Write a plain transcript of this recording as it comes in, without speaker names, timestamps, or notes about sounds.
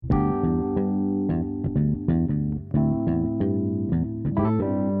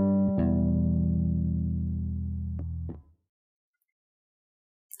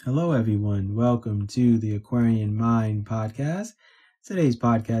Hello, everyone. Welcome to the Aquarian Mind podcast. Today's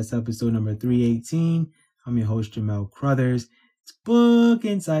podcast, episode number 318. I'm your host, Jamel Crothers. It's Book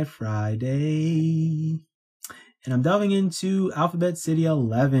Insight Friday. And I'm delving into Alphabet City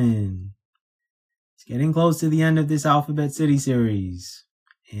 11. It's getting close to the end of this Alphabet City series.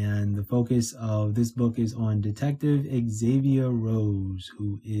 And the focus of this book is on Detective Xavier Rose,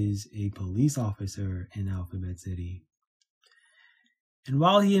 who is a police officer in Alphabet City. And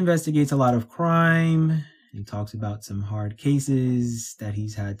while he investigates a lot of crime, he talks about some hard cases that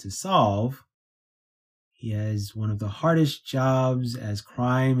he's had to solve, he has one of the hardest jobs as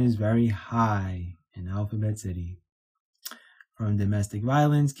crime is very high in Alphabet City. From domestic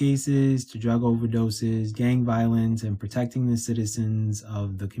violence cases to drug overdoses, gang violence, and protecting the citizens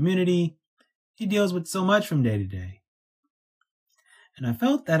of the community, he deals with so much from day to day. And I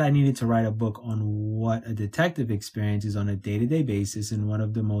felt that I needed to write a book on what a detective experiences on a day-to-day basis in one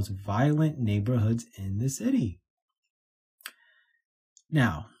of the most violent neighborhoods in the city.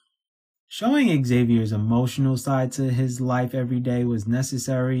 Now, showing Xavier's emotional side to his life every day was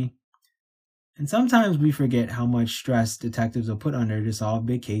necessary. And sometimes we forget how much stress detectives are put under to solve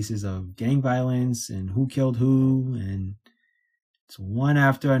big cases of gang violence and who killed who, and it's one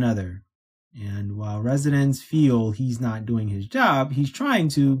after another. And while residents feel he's not doing his job, he's trying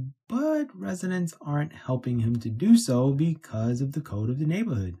to, but residents aren't helping him to do so because of the code of the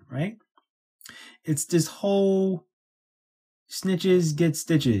neighborhood, right? It's this whole snitches get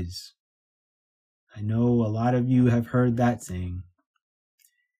stitches. I know a lot of you have heard that saying.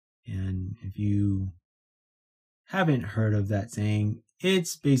 And if you haven't heard of that saying,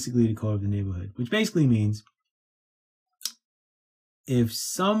 it's basically the code of the neighborhood, which basically means if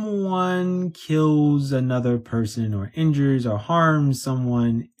someone kills another person or injures or harms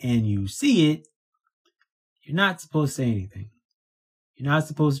someone and you see it, you're not supposed to say anything. You're not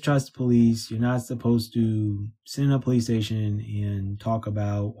supposed to trust the police. You're not supposed to sit in a police station and talk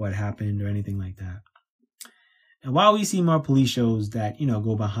about what happened or anything like that. And while we see more police shows that,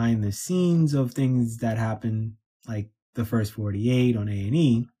 go behind the scenes of things that happen, like The First 48 on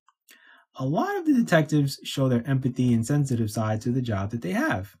A&E, a lot of the detectives show their empathy and sensitive side to the job that they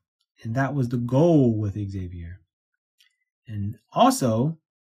have. And that was the goal with Xavier. And also,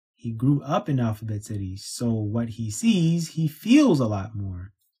 he grew up in Alphabet City, so what he sees, he feels a lot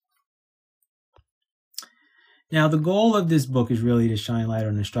more. Now, the goal of this book is really to shine light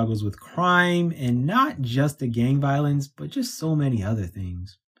on the struggles with crime, and not just the gang violence, but just so many other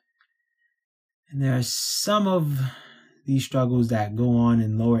things. And there are some of these struggles that go on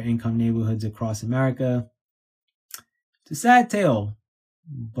in lower income neighborhoods across America. It's a sad tale,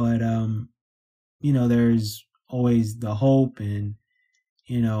 but, there's always the hope and,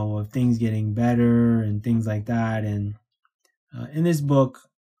 of things getting better and things like that. And in this book,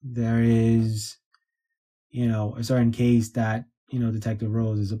 there is, a certain case that, Detective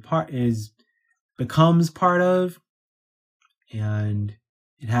Rose becomes part of, and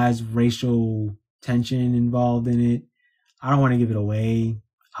it has racial tension involved in it. I don't want to give it away.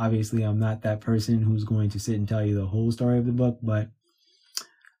 Obviously, I'm not that person who's going to sit and tell you the whole story of the book, but,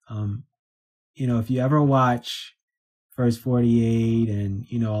 if you ever watch First 48 and,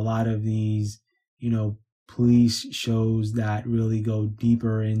 a lot of these, police shows that really go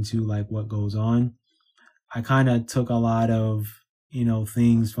deeper into like what goes on, I kind of took a lot of,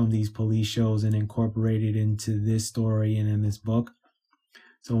 things from these police shows and incorporated into this story and in this book.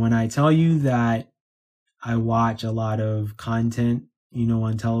 So when I tell you that I watch a lot of content,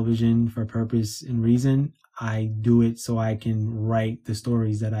 on television for purpose and reason, I do it so I can write the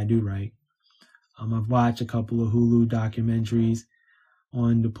stories that I do write. I've watched a couple of Hulu documentaries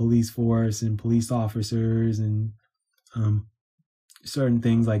on the police force and police officers and certain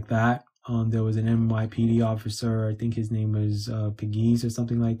things like that. There was an NYPD officer, I think his name was Pegues or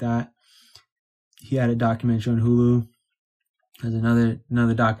something like that. He had a documentary on Hulu. There's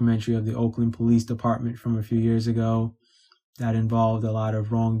another documentary of the Oakland Police Department from a few years ago that involved a lot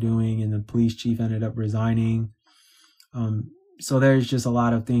of wrongdoing, and the police chief ended up resigning. So there's just a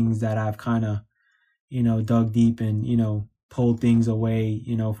lot of things that I've kind of, dug deep and, pulled things away,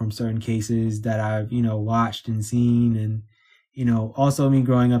 from certain cases that I've, watched and seen. And, also me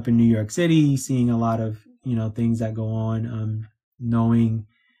growing up in New York City, seeing a lot of, things that go on, knowing,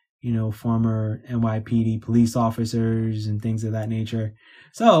 former NYPD police officers and things of that nature.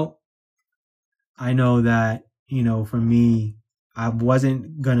 So I know that, for me, I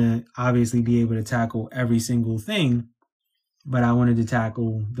wasn't going to obviously be able to tackle every single thing, but I wanted to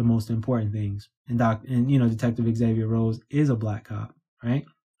tackle the most important things. And Detective Xavier Rose is a Black cop, right?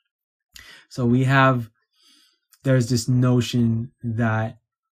 So there's this notion that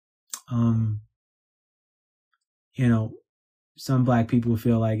You know, some black people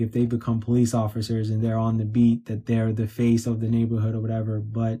feel like if they become police officers and they're on the beat, that they're the face of the neighborhood or whatever,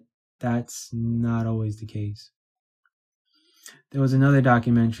 but that's not always the case. There was another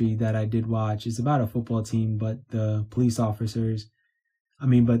documentary that I did watch. It's about a football team, but the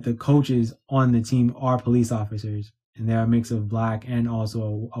coaches on the team are police officers, and they're a mix of black and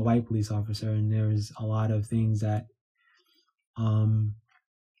also a white police officer. And there's a lot of things that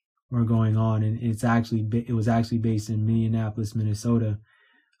were going on, and it was actually based in Minneapolis, Minnesota,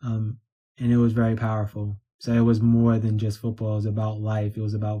 and it was very powerful. So it was more than just football. It was about life. It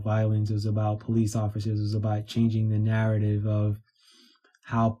was about violence. It was about police officers. It was about changing the narrative of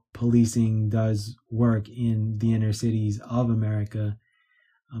how policing does work in the inner cities of America.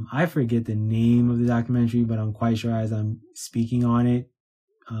 I forget the name of the documentary, but I'm quite sure as I'm speaking on it,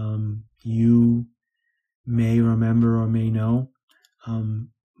 you may remember or may know.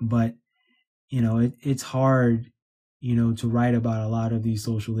 But, it's hard, to write about a lot of these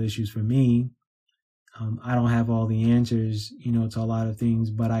social issues for me. I don't have all the answers, to a lot of things,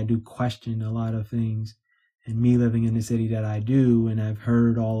 but I do question a lot of things. And me living in the city that I do, and I've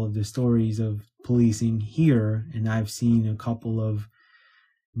heard all of the stories of policing here, and I've seen a couple of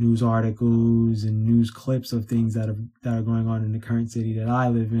news articles and news clips of things that are going on in the current city that I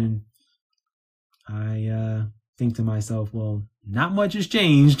live in. I think to myself, well, not much has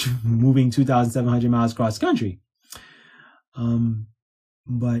changed moving 2,700 miles across the country.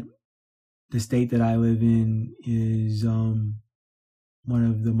 But the state that I live in is one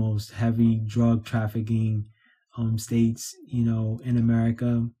of the most heavy drug trafficking states, in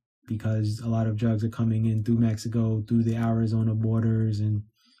America, because a lot of drugs are coming in through Mexico, through the Arizona borders, and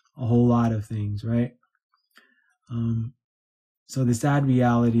a whole lot of things, right? So the sad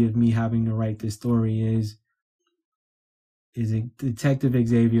reality of me having to write this story is Detective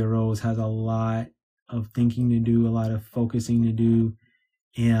Xavier Rose has a lot of thinking to do, a lot of focusing to do,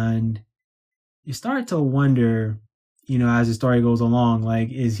 and you start to wonder, as the story goes along,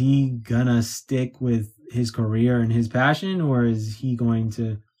 like, is he gonna stick with his career and his passion, or is he going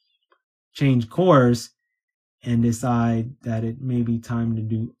to change course and decide that it may be time to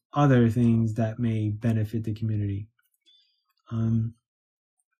do other things that may benefit the community?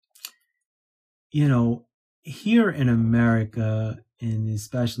 Here in America, and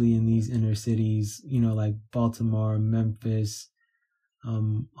especially in these inner cities, like Baltimore, Memphis,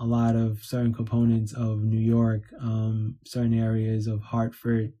 a lot of certain components of New York, certain areas of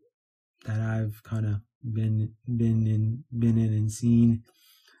Hartford that I've kind of been in and seen.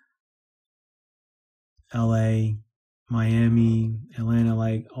 LA, Miami, Atlanta,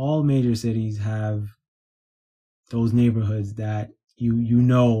 like all major cities have those neighborhoods that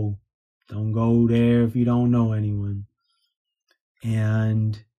don't go there if you don't know anyone.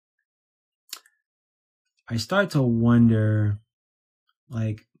 And I start to wonder,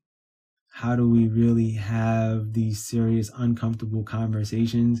 like, how do we really have these serious, uncomfortable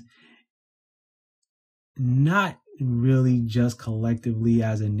conversations? Not really just collectively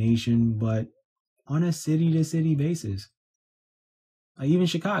as a nation, but on a city-to-city basis. Like even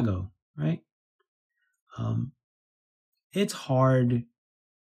Chicago, right? It's hard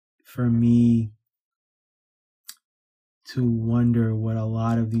for me to wonder what a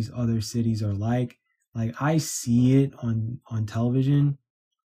lot of these other cities are like. Like, I see it on television.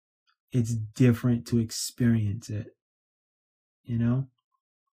 It's different to experience it,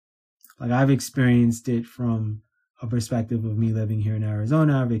 Like, I've experienced it from a perspective of me living here in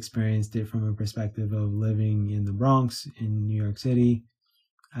Arizona. I've experienced it from a perspective of living in the Bronx in New York City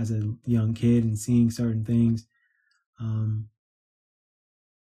as a young kid and seeing certain things.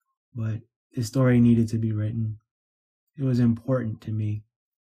 But this story needed to be written. It was important to me.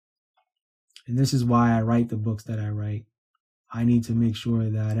 And this is why I write the books that I write. I need to make sure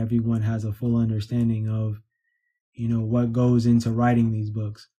that everyone has a full understanding of, what goes into writing these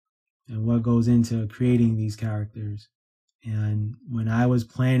books and what goes into creating these characters. And when I was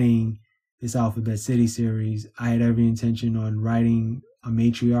planning this Alphabet City series, I had every intention on writing a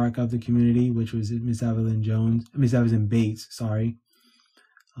matriarch of the community, which was Miss Evelyn Bates,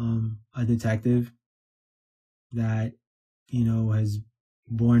 a detective that, has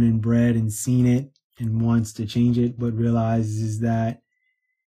born and bred and seen it and wants to change it, but realizes that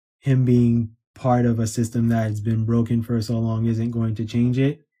him being part of a system that has been broken for so long isn't going to change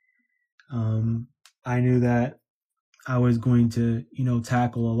it. I knew that I was going to,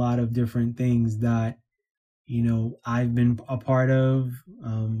 tackle a lot of different things that, I've been a part of,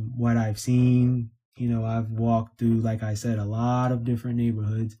 what I've seen. I've walked through, like I said, a lot of different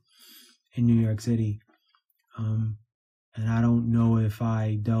neighborhoods in New York City. And I don't know if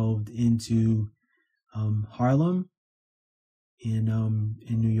I delved into Harlem in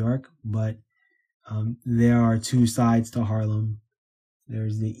New York, but there are two sides to Harlem.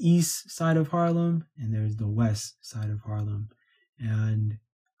 There's the east side of Harlem and there's the west side of Harlem. And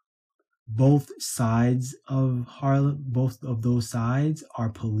both sides of Harlem, both of those sides are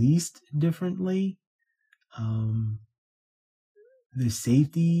policed differently. The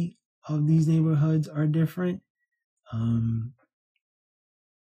safety of these neighborhoods are different.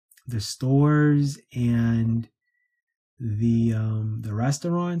 The stores and the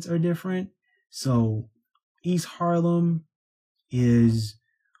restaurants are different. So East Harlem is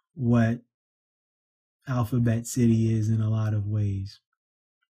what Alphabet City is in a lot of ways.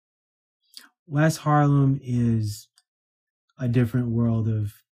 West Harlem is a different world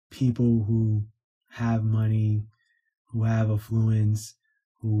of people who have money, who have affluence,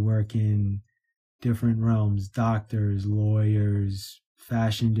 who work in different realms: doctors, lawyers,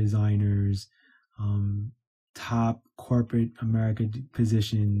 fashion designers, top corporate America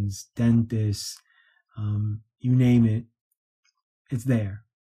positions, dentists, you name it, it's there.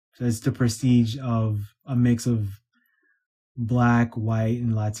 So it's the prestige of a mix of Black, white,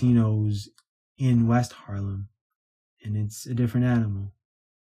 and Latinos in West Harlem. And it's a different animal,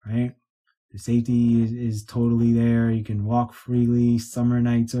 right? The safety is totally there. You can walk freely. Summer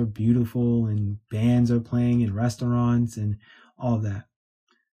nights are beautiful and bands are playing in restaurants and all of that.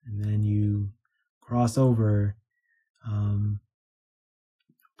 And then you cross over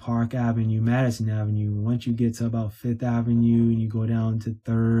Park Avenue, Madison Avenue. Once you get to about 5th Avenue and you go down to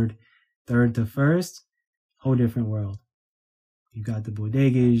 3rd to 1st, whole different world. You've got the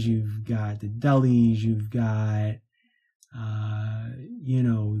bodegas, you've got the delis, you've got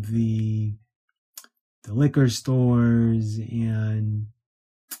the liquor stores and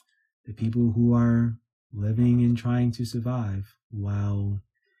the people who are living and trying to survive while,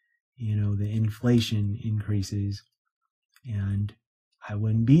 the inflation increases. And I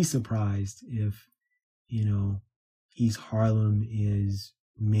wouldn't be surprised if, East Harlem is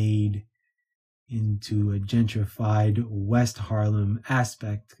made into a gentrified West Harlem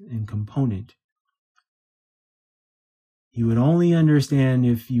aspect and component. You would only understand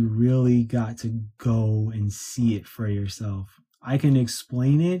if you really got to go and see it for yourself. I can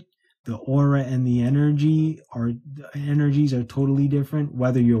explain it. The aura and the energies are totally different.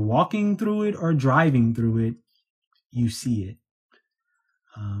 Whether you're walking through it or driving through it, you see it.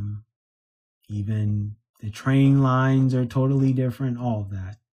 Even the train lines are totally different, all of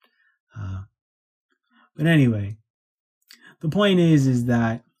that. But anyway, the point is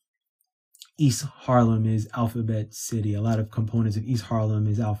that East Harlem is Alphabet City. A lot of components of East Harlem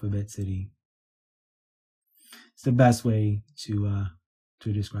is Alphabet City. It's the best way to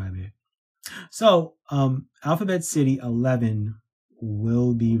describe it. So, Alphabet City 11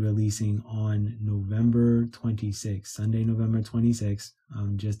 will be releasing on November 26th, Sunday, November 26th.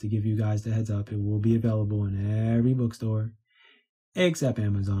 Just to give you guys the heads up, it will be available in every bookstore except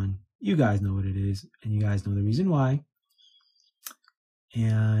Amazon. You guys know what it is, and you guys know the reason why.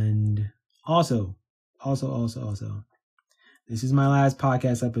 And also, this is my last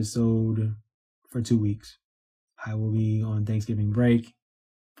podcast episode for 2 weeks. I will be on Thanksgiving break.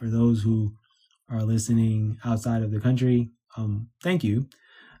 For those who are listening outside of the country, thank you.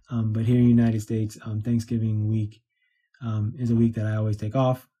 But here in the United States, Thanksgiving week is a week that I always take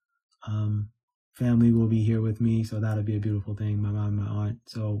off. Family will be here with me, so that'll be a beautiful thing. My mom and my aunt.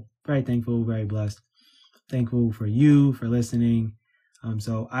 So very thankful, very blessed. Thankful for you for listening.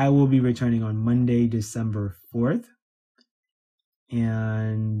 So I will be returning on Monday, December 4th.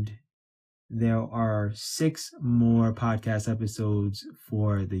 And there are 6 more podcast episodes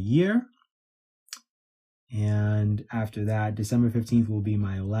for the year. And after that, December 15th will be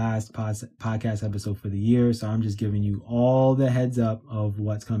my last podcast episode for the year. So I'm just giving you all the heads up of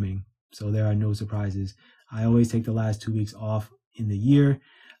what's coming. So there are no surprises. I always take the last 2 weeks off in the year.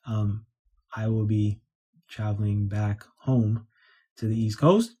 I will be traveling back home to the East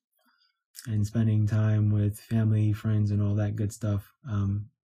Coast and spending time with family, friends, and all that good stuff.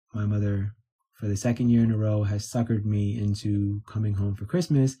 My mother, for the 2nd year in a row, has suckered me into coming home for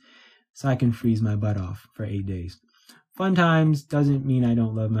Christmas so I can freeze my butt off for 8 days. Fun times doesn't mean I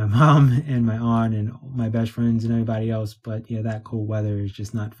don't love my mom and my aunt and my best friends and everybody else, but yeah, that cold weather is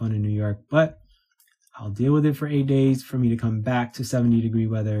just not fun in New York. But I'll deal with it for 8 days for me to come back to 70-degree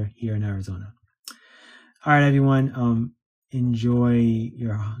weather here in Arizona. All right, everyone. Enjoy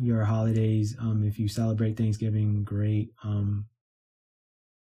your holidays. If you celebrate Thanksgiving, great.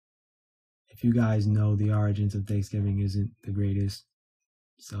 If you guys know, the origins of Thanksgiving isn't the greatest.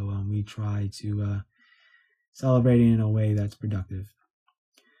 So we try to celebrating in a way that's productive.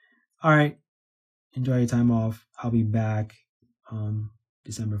 All right. Enjoy your time off. I'll be back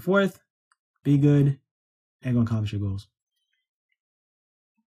December 4th. Be good and go accomplish your goals.